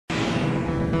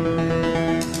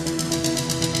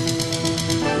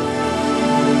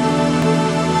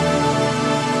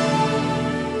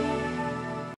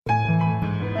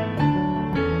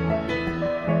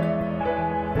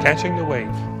Catching the wave.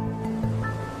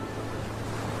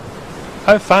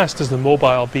 How fast is the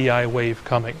mobile BI wave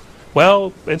coming?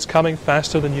 Well, it's coming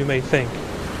faster than you may think.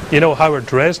 You know, Howard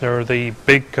Dresner, the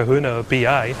big kahuna of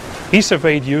BI, he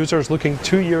surveyed users looking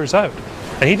 2 years out,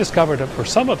 and he discovered that for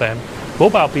some of them,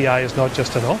 mobile BI is not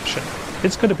just an option.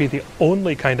 It's going to be the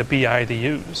only kind of BI they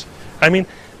use. I mean,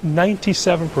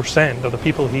 97% of the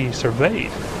people he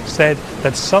surveyed said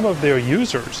that some of their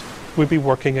users would be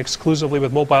working exclusively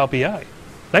with mobile BI.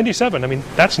 97, I mean,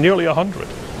 that's nearly 100.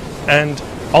 And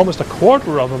almost a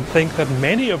quarter of them think that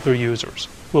many of their users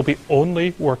will be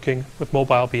only working with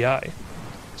mobile BI.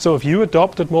 So have you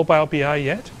adopted mobile BI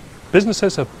yet?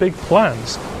 Businesses have big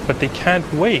plans, but they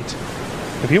can't wait.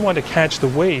 If you want to catch the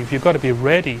wave, you've got to be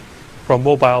ready for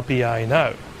mobile BI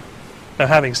now. Now,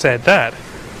 having said that,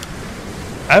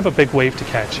 I have a big wave to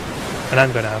catch, and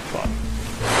I'm going to have fun.